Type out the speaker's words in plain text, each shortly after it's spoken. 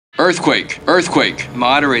Earthquake, earthquake.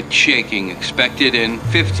 Moderate shaking expected in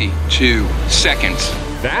 52 seconds.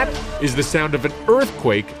 That is the sound of an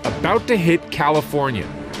earthquake about to hit California.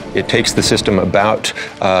 It takes the system about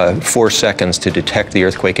 4 seconds to detect the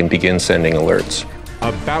earthquake and begin sending alerts.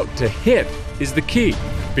 About to hit is the key,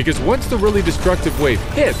 because once the really destructive wave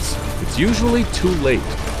hits, it's usually too late.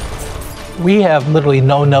 We have literally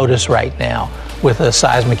no notice right now with a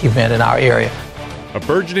seismic event in our area. A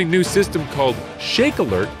burgeoning new system called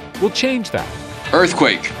QuakeAlert will change that.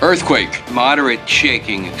 Earthquake, earthquake. Moderate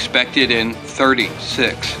shaking expected in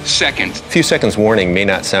 36 seconds. A few seconds warning may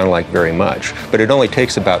not sound like very much, but it only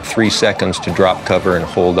takes about 3 seconds to drop cover and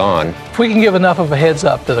hold on. If we can give enough of a heads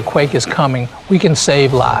up that a quake is coming, we can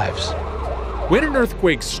save lives. When an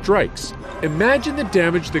earthquake strikes, imagine the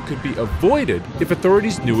damage that could be avoided if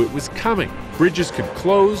authorities knew it was coming. Bridges could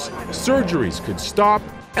close, surgeries could stop,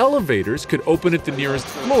 elevators could open at the nearest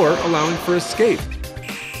floor, allowing for escape.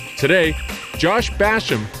 Today, Josh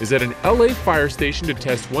Bashioum is at an LA fire station to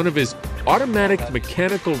test one of his automatic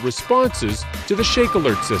mechanical responses to the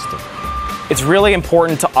QuakeAlert system. It's really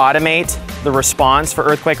important to automate the response for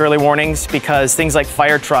earthquake early warnings because things like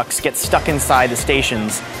fire trucks get stuck inside the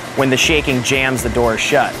stations when the shaking jams the doors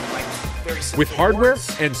shut. With hardware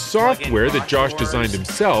and software that Josh designed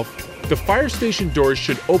himself, the fire station doors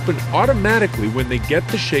should open automatically when they get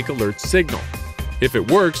the QuakeAlert signal. If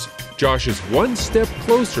it works, Josh is one step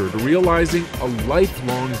closer to realizing a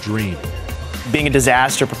lifelong dream. Being a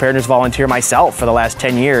disaster preparedness volunteer myself for the last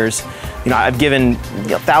 10 years, I've given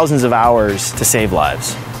thousands of hours to save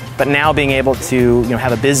lives. But now being able to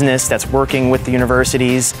have a business that's working with the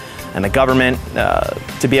universities and the government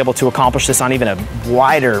to be able to accomplish this on even a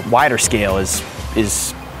wider scale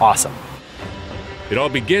is awesome. It all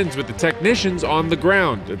begins with the technicians on the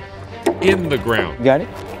ground, in the ground. Got it?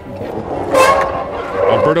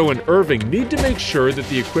 Alberto and Irving need to make sure that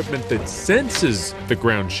the equipment that senses the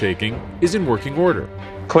ground shaking is in working order.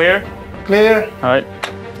 Clear? Clear. All right.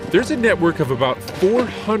 There's a network of about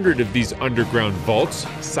 400 of these underground vaults,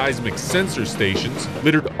 seismic sensor stations,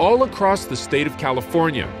 littered all across the state of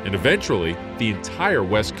California and eventually the entire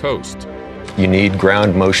West Coast. You need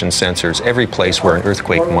ground motion sensors every place where an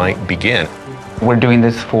earthquake might begin. We're doing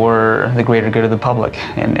this for the greater good of the public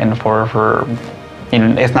and for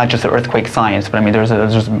it's not just the earthquake science, but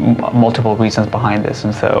there's multiple reasons behind this,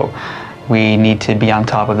 and so we need to be on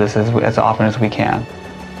top of this as often as we can.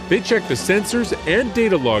 They check the sensors and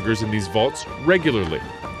data loggers in these vaults regularly.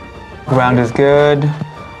 Ground is good.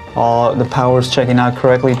 All the power's checking out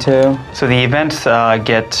correctly too. So the events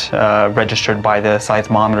get registered by the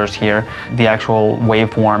seismometers here. The actual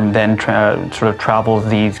waveform then sort of travels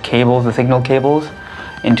these cables, the signal cables,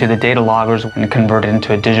 into the data loggers and converted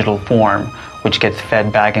into a digital form, which gets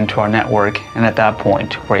fed back into our network. And at that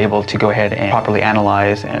point, we're able to go ahead and properly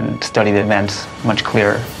analyze and study the events much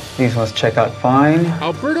clearer. These ones check out fine.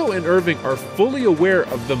 Alberto and Irving are fully aware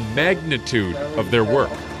of the magnitude of their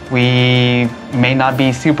work. We may not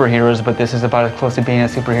be superheroes, but this is about as close to being a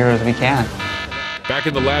superhero as we can. Back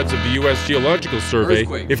in the labs of the U.S. Geological Survey,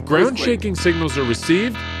 if ground shaking signals are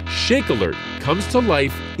received, QuakeAlert comes to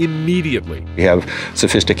life immediately. We have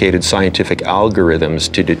sophisticated scientific algorithms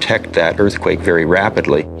to detect that earthquake very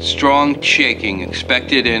rapidly. Strong shaking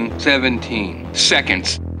expected in 17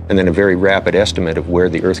 seconds. And then a very rapid estimate of where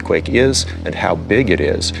the earthquake is and how big it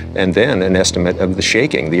is. And then an estimate of the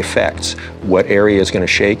shaking, the effects. What area is going to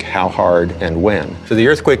shake, how hard, and when. So the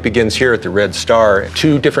earthquake begins here at the red star.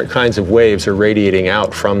 2 different kinds of waves are radiating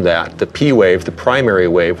out from that. The P wave, the primary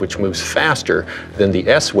wave, which moves faster than the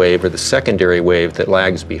S wave, or the secondary wave that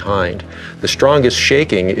lags behind. The strongest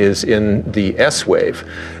shaking is in the S wave.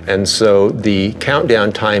 And so the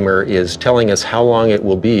countdown timer is telling us how long it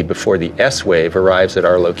will be before the S wave arrives at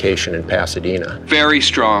our location in Pasadena. Very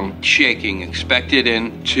strong shaking expected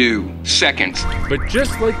in 2 seconds. But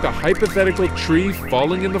just like the hypothetical tree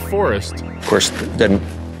falling in the forest, of course, it doesn't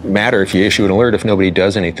matter if you issue an alert if nobody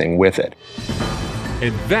does anything with it.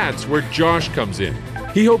 And that's where Josh comes in.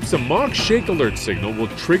 He hopes a mock QuakeAlert signal will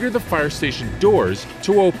trigger the fire station doors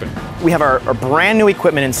to open. We have our brand new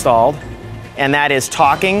equipment installed, and that is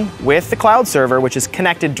talking with the cloud server, which is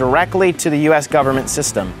connected directly to the US government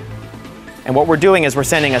system. And what we're doing is we're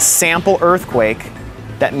sending a sample earthquake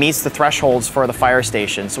that meets the thresholds for the fire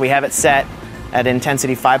station. So we have it set at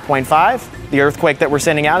intensity 5.5. The earthquake that we're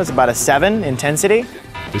sending out is about a 7 intensity.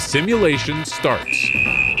 The simulation starts.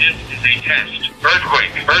 This is a test.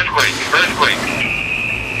 Earthquake, earthquake, earthquake.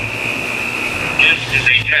 This is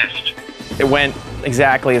a test. It went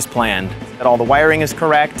exactly as planned. All the wiring is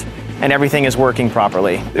correct and everything is working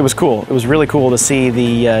properly. It was cool. It was really cool to see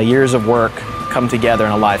the years of work come together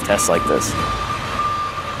in a live test like this.